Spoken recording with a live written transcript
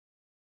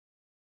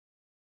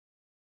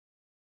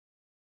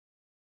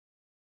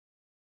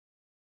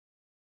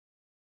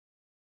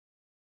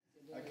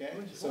Okay,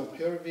 so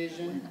pure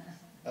vision,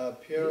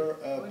 pure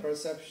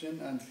perception,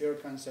 and pure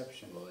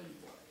conception.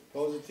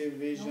 Positive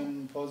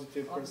vision,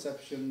 positive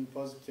perception,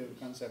 positive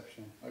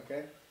conception.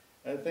 Okay,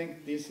 I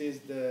think this is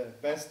the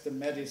best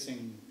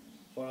medicine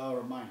for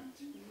our mind.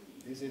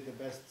 This is the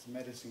best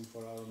medicine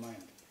for our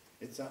mind.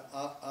 It's an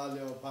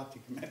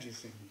allopathic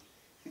medicine.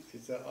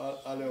 It's an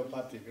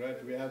allopathic,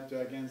 right? We have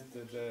to against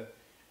the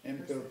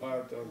impure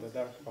part or the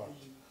dark part.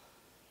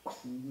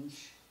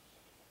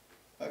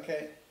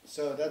 Okay,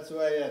 so that's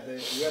why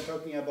we are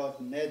talking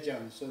about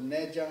Nejang. So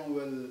Nejang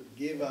will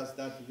give us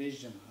that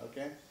vision,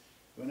 okay?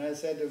 When I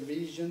said a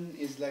vision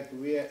is like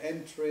we are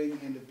entering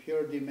in the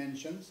pure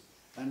dimensions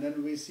and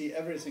then we see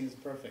everything is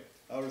perfect.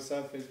 Our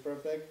self is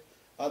perfect,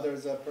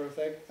 others are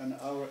perfect, and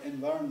our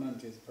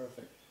environment is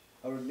perfect.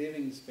 Our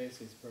living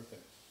space is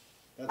perfect.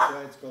 That's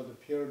why it's called the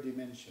pure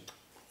dimension,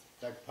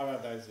 like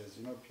paradises,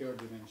 you know, pure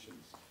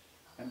dimensions.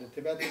 And the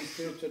Tibetan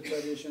spiritual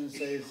tradition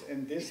says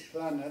in this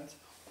planet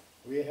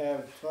we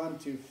have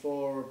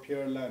 24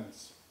 pure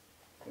lands.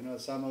 You know,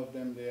 some of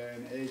them they are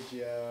in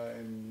Asia,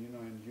 and you know,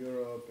 in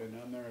Europe, in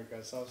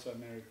America, South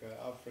America,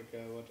 Africa,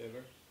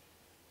 whatever.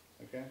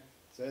 Okay,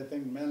 so I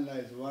think Menla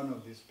is one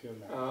of these pure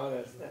lands. Oh,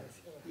 that's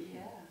nice.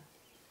 Yeah.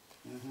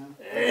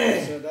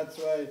 So that's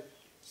why.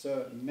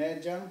 So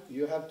Nejang,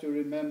 you have to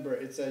remember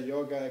it's a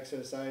yoga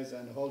exercise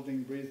and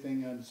holding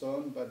breathing and so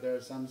on, but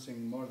there's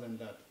something more than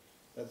that.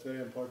 That's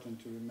very important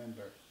to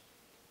remember.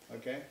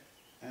 Okay,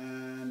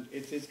 and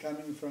it is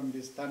coming from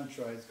this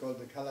tantra. It's called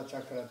the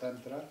Kalachakra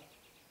tantra.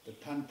 The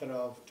tantra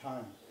of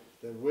time,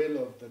 the will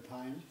of the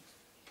time.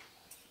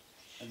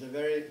 It's a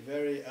very,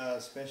 very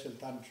special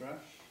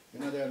tantra. You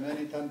know, there are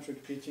many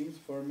tantric teachings.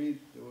 For me,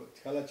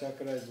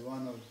 Kalachakra is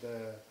one of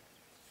the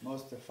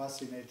most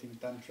fascinating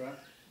tantra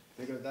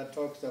because that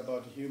talks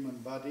about human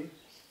body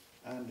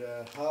and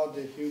how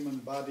the human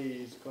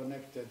body is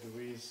connected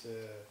with,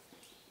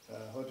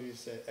 how do you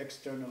say,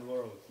 external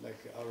world,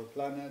 like our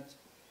planet.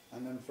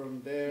 And then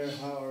from there,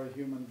 how our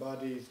human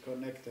body is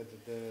connected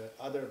to the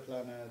other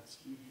planets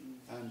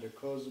and the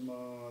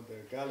cosmos,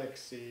 the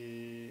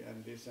galaxy,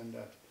 and this and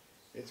that.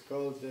 It's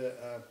called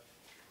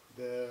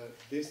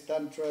this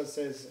tantra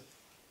says,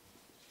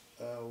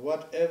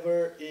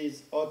 whatever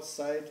is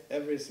outside,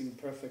 everything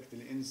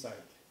perfectly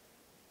inside.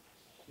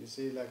 You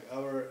see, like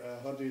our,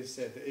 how do you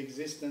say, the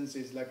existence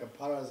is like a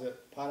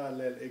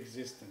parallel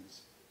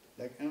existence,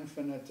 like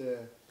infinite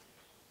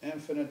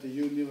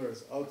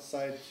universe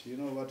outside, you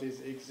know what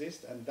is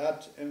exist, and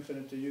that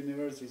infinite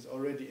universe is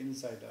already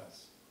inside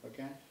us.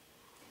 Okay,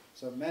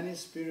 so many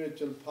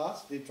spiritual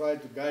paths, they try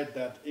to guide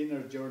that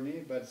inner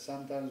journey, but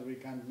sometimes we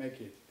can't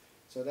make it.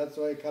 So that's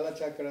why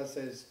Kalachakra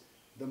says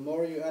the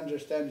more you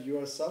understand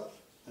yourself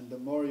and the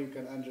more you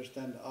can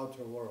understand the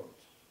outer world.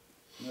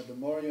 You know, the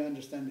more you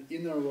understand the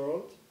inner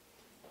world,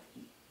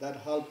 that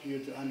helps you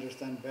to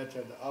understand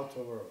better the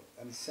outer world.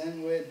 And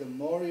same way, the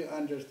more you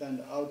understand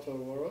the outer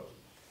world,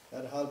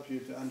 that helps you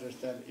to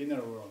understand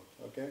inner world,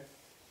 okay?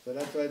 So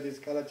that's why this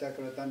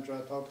Kalachakra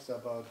Tantra talks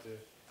about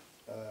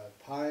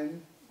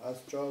time,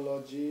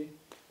 astrology,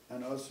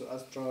 and also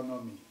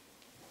astronomy.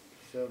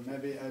 So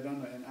maybe, I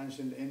don't know, in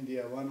ancient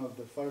India, one of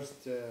the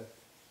first,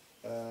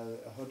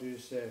 how do you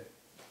say,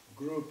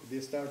 group, they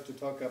start to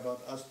talk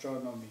about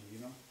astronomy, you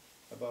know,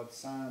 about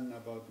sun,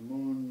 about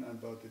moon,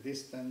 about the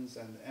distance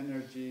and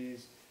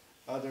energies,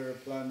 other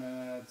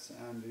planets,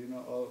 and you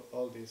know,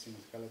 all these things,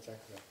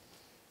 Kalachakra.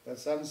 But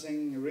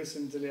something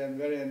recently I'm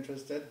very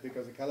interested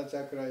because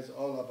Kalachakra is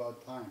all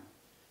about time.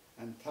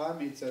 And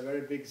time is a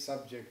very big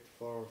subject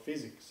for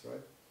physics,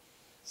 right?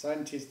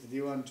 Scientists,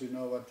 they want to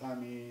know what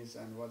time is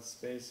and what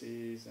space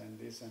is and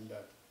this and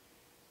that.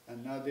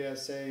 And now they are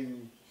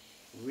saying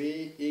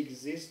we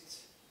exist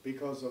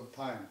because of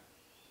time.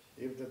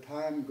 If the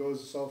time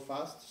goes so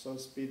fast, so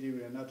speedy, we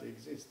will not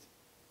exist.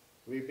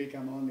 We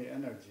become only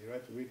energy,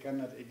 right? We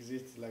cannot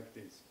exist like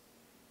this.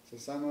 So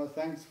somehow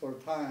thanks for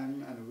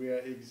time and we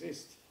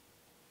exist.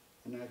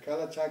 And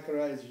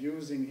Kalachakra is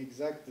using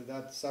exactly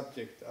that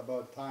subject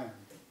about time.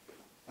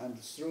 And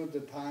through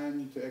the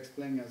time to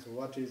explain us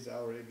what is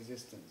our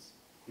existence,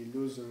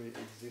 illusory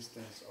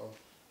existence or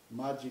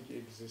magic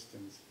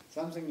existence,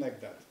 something like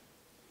that.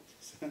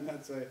 So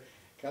that's why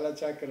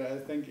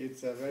Kalachakra, I think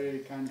it's a very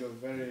kind of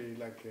very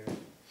like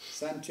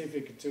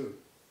scientific too.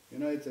 You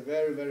know, it's a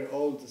very, very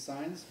old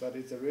science, but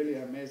it's a really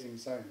amazing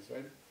science,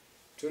 right?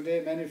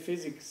 Today many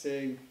physics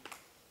saying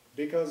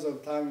because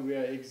of time we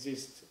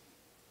exist.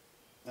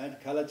 And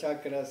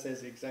Kalachakra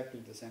says exactly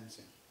the same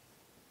thing.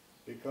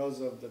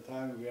 Because of the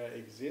time we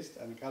exist,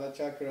 and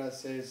Kalachakra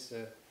says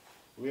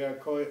we are,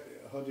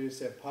 how do you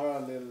say,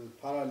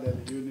 parallel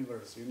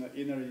universe, you know,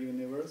 inner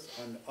universe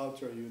and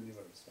outer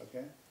universe,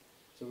 okay?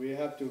 So we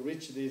have to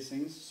reach these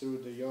things through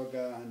the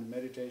yoga and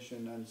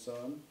meditation and so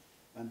on,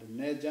 and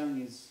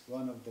Nejang is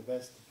one of the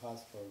best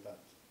paths for that.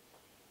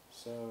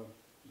 So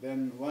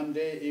then one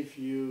day if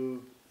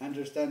you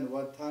understand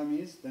what time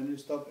is, then you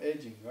stop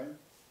aging, right?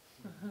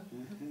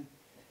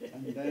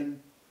 And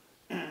then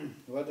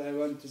what I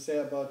want to say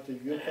about the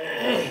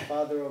Yupa, the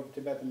father of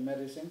Tibetan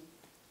medicine.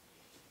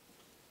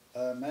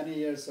 Many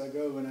years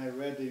ago, when I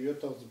read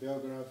Yuto's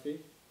biography,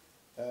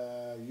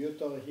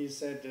 Yuto, he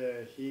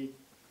said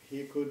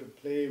he could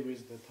play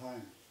with the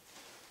time,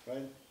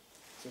 right?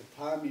 So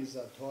time is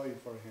a toy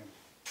for him.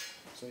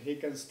 So he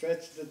can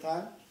stretch the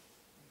time.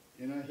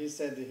 You know, he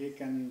said he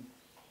can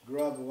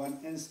grab one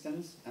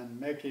instance and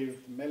make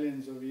it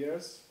millions of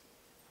years,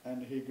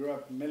 and he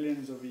grabbed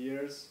millions of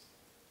years,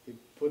 he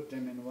put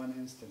them in one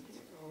instant.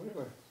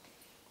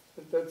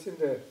 That's in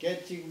there.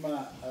 Getting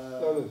my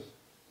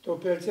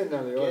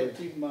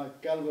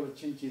calvar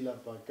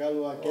chinchilapa,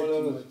 calva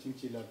getting my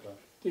chinchilapa.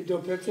 The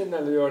Dopetan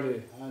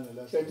Lori,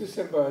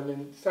 December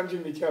and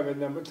something which have a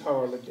number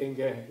tower, the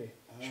Dingang,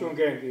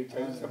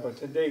 Shungang, about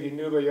today in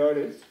New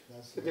York,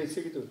 so they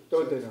see to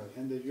Doden.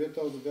 And the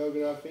Yuto's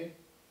biography,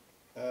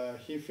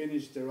 he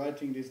finished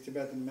writing this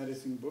Tibetan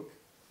medicine book,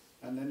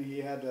 and then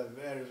he had a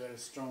very, very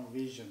strong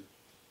vision.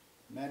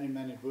 Many,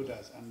 many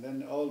Buddhas, and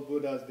then all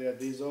Buddhas, they are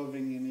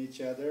dissolving in each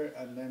other,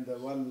 and then the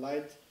one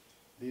light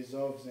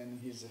dissolves in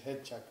his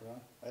head chakra,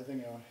 I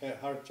think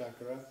heart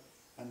chakra,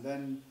 and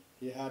then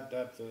he had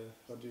that,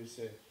 what do you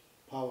say,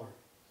 power.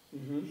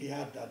 He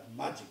had that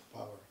magic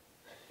power.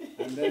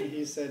 And then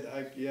he said,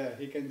 yeah,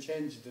 he can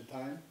change the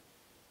time,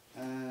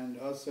 and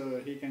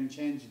also he can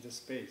change the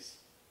space.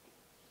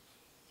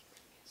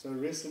 So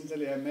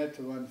recently I met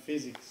one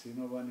physics, you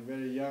know, one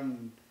very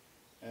young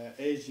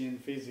Asian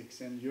physics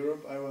in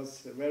Europe. I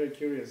was very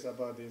curious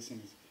about these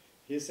things.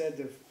 He said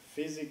the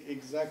physics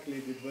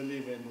exactly they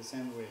believe in the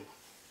same way.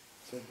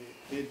 So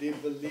they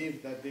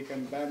believe that they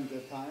can bend the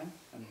time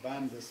and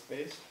bend the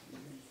space.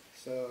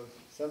 So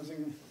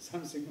something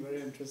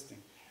very interesting.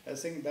 I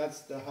think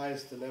that's the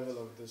highest level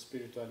of the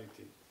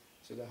spirituality.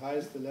 So the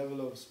highest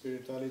level of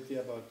spirituality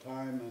about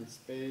time and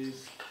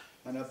space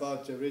and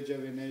about the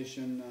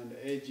rejuvenation and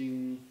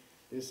aging,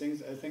 these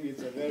things, I think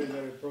it's a very,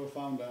 very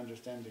profound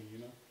understanding, you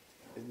know.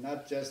 It's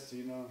not just,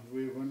 you know,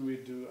 when we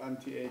do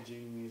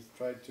anti-aging, we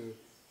try to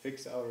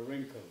fix our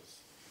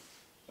wrinkles,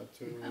 or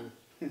to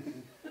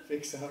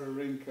fix our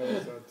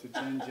wrinkles, or to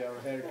change our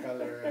hair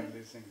color and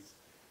these things.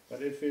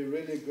 But if we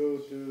really go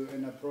to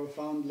in a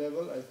profound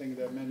level, I think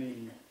there are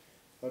many,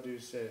 what do you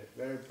say,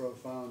 very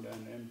profound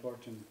and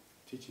important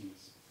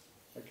teachings.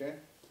 Okay?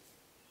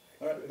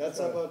 All right, that's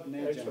about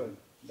Nejang.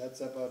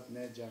 That's about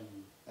Nejang.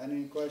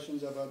 Any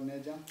questions about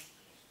Nejang?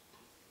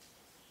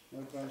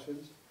 No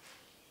questions?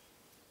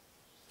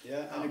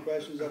 Yeah, any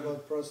questions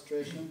about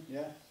prostration?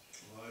 Yeah?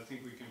 Well, I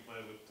think we can play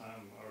with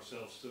time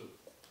ourselves too.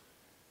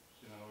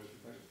 You know,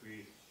 if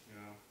we, you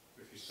know,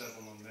 if you step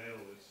on a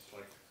nail, it's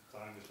like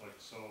time is like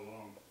so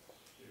long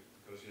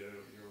because you're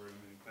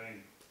in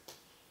pain.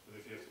 But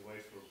if you have to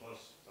wait for a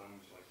bus, time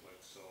is like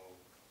so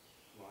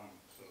long.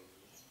 So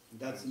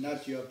that's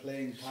not your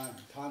playing time.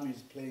 Time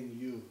is playing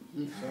you.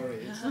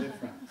 Sorry, it's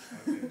different.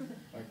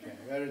 Okay,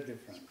 very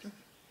different.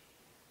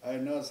 I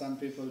know some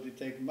people, they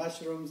take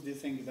mushrooms, they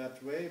think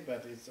that way,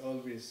 but it's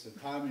always,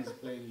 time is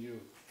playing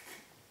you.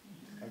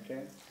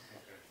 Okay?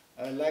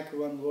 I like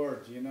one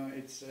word, you know,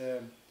 it's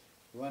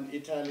one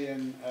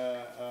Italian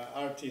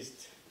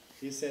artist.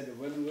 He said,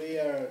 when we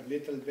are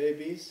little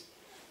babies,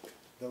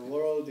 the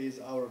world is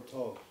our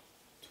tool.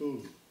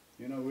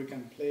 You know, we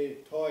can play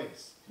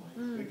toys.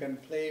 We can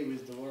play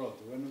with the world.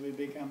 When we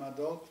become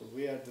adult,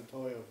 we are the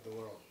toy of the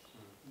world.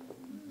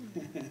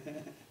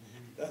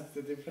 That's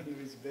the difference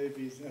with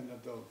babies and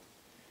adults.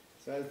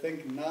 So I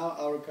think now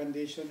our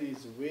condition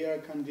is we are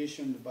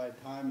conditioned by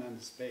time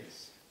and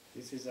space.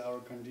 This is our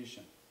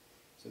condition.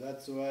 So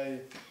that's why,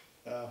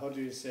 how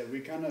do you say,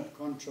 we cannot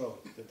control.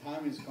 The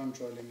time is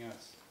controlling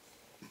us.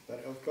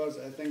 But of course,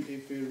 I think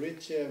if we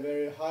reach a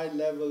very high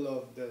level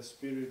of the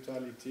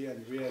spirituality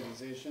and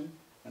realization,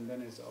 and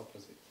then it's the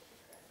opposite.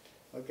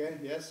 Okay,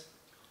 yes?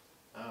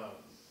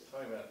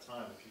 Talking about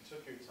time, if you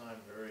took your time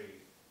very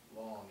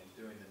long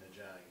in doing the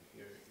Nejang,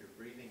 you're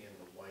breathing in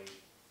the light,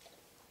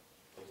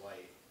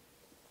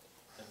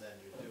 and then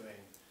you're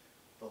doing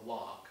the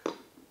lock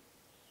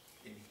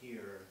in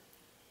here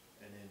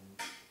and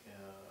in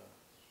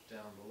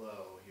down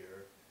below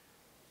here,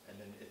 and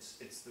then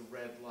it's the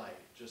red light,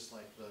 just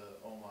like the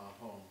Oma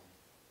Home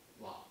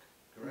lock,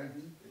 correct?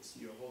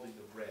 You're holding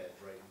the red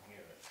right in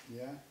here.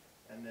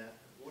 Yeah. And that,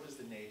 what is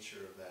the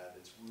nature of that?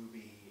 It's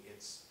ruby.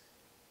 It's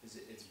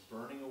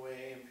burning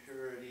away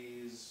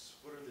impurities.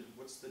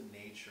 What's the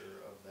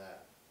nature of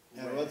that?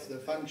 What's the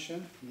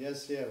function?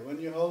 Yes, here. When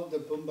you hold the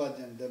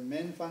Pumbhajan, the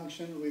main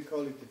function, we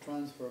call it the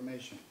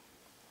transformation.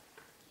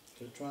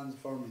 To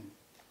transforming.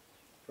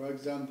 For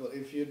example,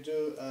 if you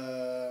do,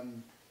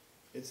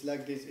 it's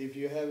like this, if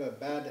you have a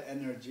bad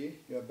energy,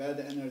 your bad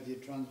energy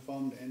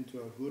transformed into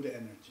a good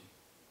energy.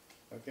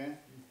 Okay?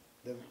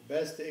 The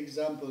best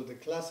example, the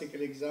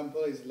classical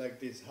example is like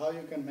this. How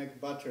you can make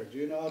butter. Do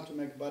you know how to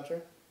make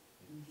butter?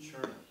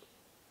 Churn.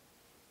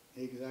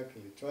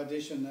 Exactly.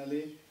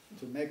 Traditionally,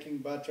 to making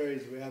butter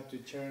is we have to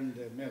churn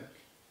the milk.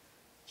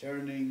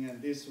 Churning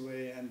and this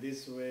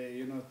way,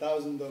 you know,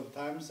 thousands of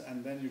times,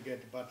 and then you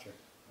get butter.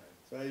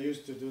 Right. So I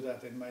used to do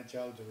that in my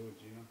childhood,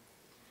 you know.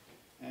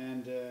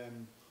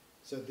 And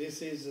So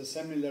this is a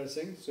similar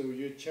thing. So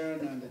you churn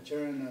and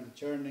churn and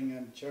churning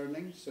and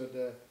churning. So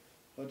the,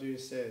 what do you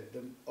say?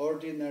 The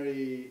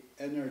ordinary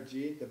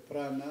energy, the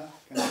prana,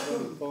 can be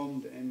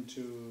transformed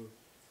into,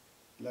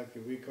 like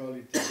we call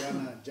it,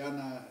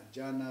 jnana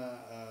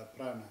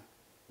prana,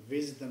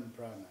 wisdom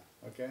prana.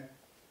 Okay,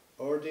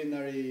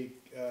 ordinary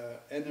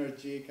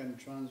energy can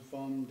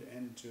transform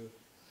into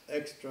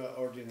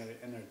extraordinary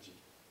energy.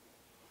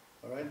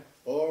 All right,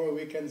 or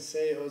we can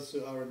say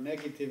also our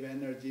negative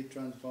energy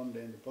transformed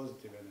into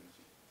positive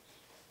energy.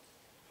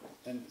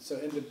 And so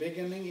in the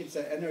beginning it's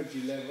an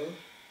energy level,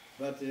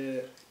 but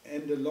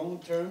in the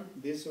long term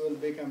this will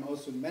become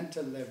also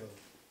mental level.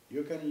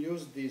 You can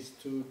use this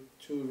to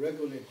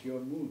regulate your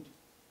mood.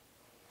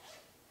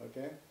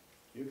 Okay,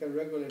 you can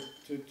regulate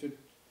to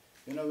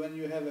you know, when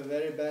you have a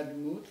very bad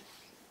mood,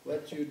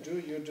 what you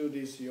do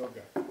this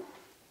yoga.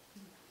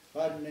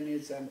 5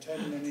 minutes and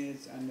 10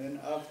 minutes, and then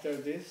after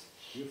this,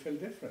 you feel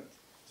different.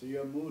 So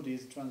your mood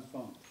is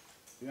transformed.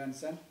 You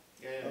understand?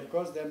 Yeah. Of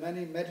course, there are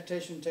many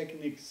meditation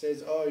techniques.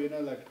 Says, oh, you know,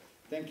 like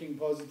thinking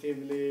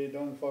positively,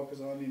 don't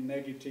focus only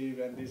negative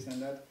and this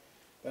and that.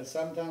 But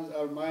sometimes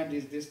our mind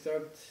is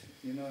disturbed,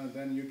 you know,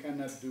 then you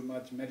cannot do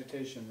much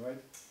meditation,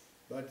 right?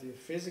 But the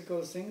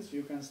physical things,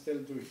 you can still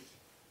do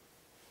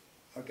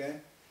it. Okay?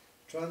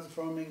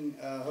 Transforming,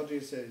 how do you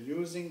say,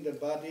 using the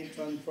body,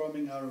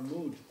 transforming our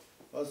mood.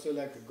 Also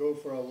like go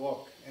for a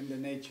walk in the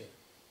nature.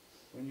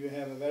 When you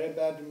have a very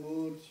bad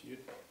mood, you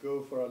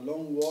go for a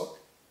long walk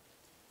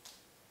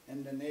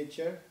in the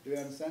nature. Do you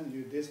understand?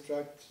 You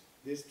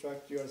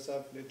distract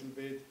yourself a little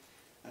bit,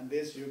 and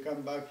this you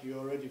come back, you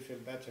already feel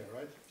better,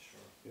 right? Sure.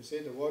 You see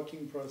the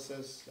walking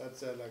process,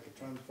 that's like a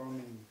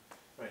transforming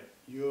Right.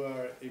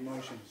 your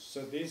emotions.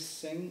 So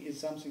this thing is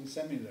something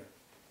similar.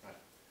 Right.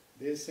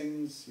 These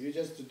things you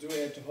just do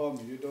at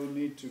home, you don't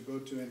need to go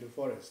to in the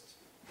forest.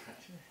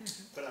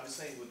 But I'm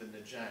saying with the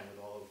Nejang, with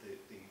all of the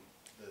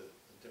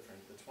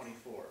different, the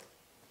 24,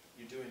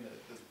 you're doing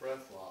this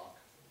breath lock,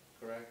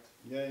 correct?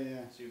 Yeah,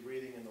 yeah. So you're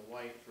breathing in the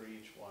white for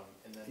each one,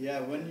 and then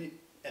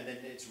and then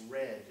it's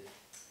red,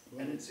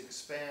 and it's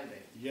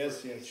expanding.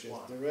 Yes, for yes, each yes.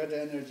 one. The red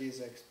energy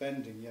is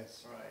expanding.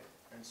 Yes. Right,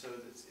 and so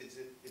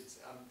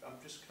I'm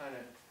just kind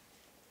of,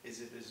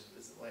 is it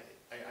like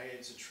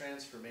it's a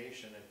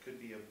transformation? It could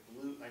be a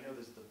blue. I know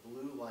there's the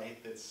blue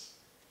light that's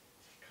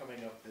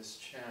coming up this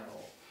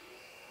channel.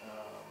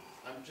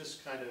 I'm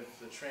just kind of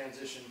the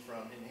transition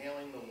from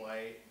inhaling the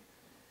white,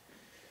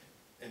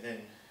 and then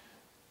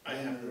I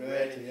have the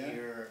red in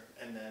here,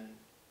 and then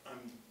I'm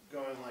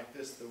going like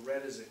this. The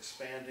red is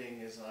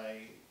expanding as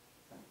I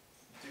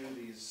do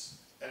these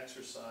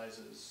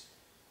exercises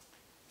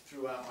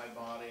throughout my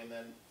body, and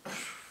then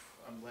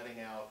I'm letting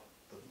out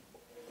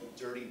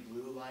the dirty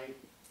blue light,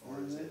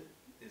 or is it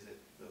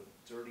the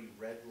dirty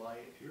red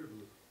light? Pure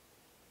blue.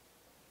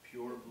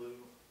 Pure blue?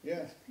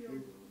 Yes. Pure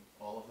blue.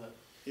 All of it?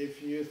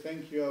 If you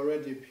think you're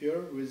already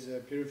pure with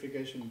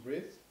purification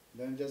breath,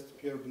 then just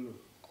pure blue.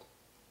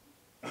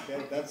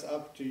 Okay, that's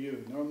up to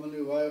you.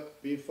 Normally,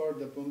 before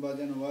the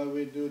Pumbhajan, why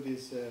we do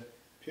this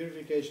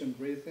purification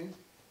breathing,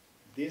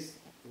 this,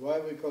 why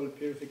we call it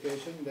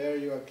purification, there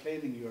you are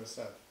cleaning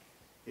yourself.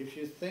 If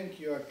you think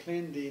you are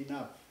cleaned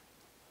enough,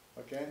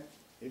 okay,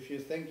 if you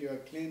think you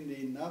are cleaned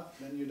enough,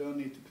 then you don't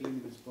need to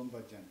clean with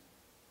Pumbhajan,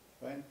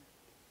 right?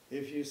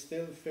 If you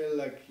still feel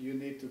like you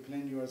need to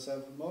clean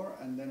yourself more,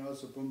 and then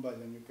also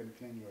Pumbhajan, you can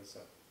clean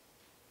yourself.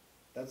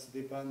 That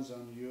depends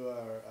on your,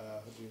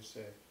 how do you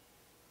say,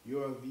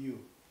 your view.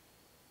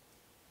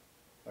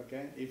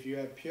 Okay? If you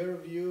have pure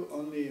view,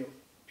 only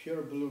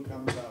pure blue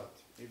comes out.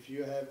 If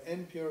you have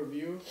impure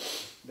view,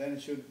 then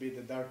it should be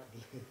the dark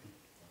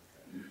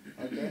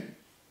blue. Okay?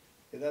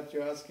 Is that what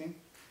you're asking?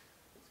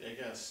 I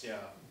guess,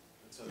 yeah.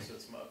 So it's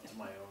up to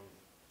my own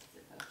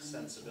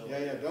sensibility.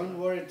 Yeah, don't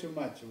worry too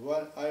much.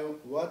 What I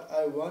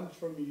want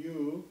from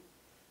you,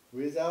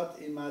 without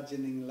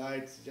imagining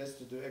lights, just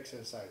to do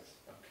exercise.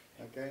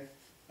 Okay?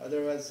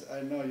 Otherwise,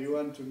 I know you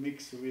want to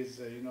mix with,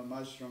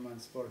 mushroom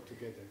and sport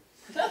together.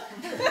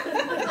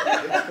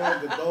 It's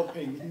called the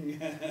doping.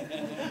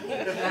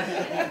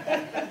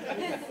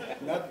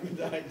 Not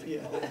good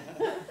idea.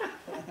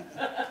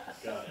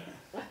 Got it.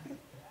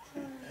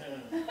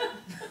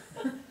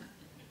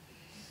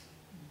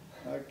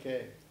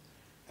 Okay.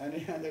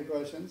 Any other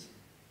questions?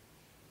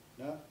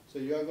 No? So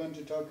you are going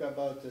to talk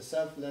about the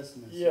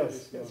selflessness.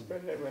 Yes, yes,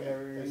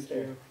 whenever you Thank say.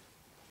 you.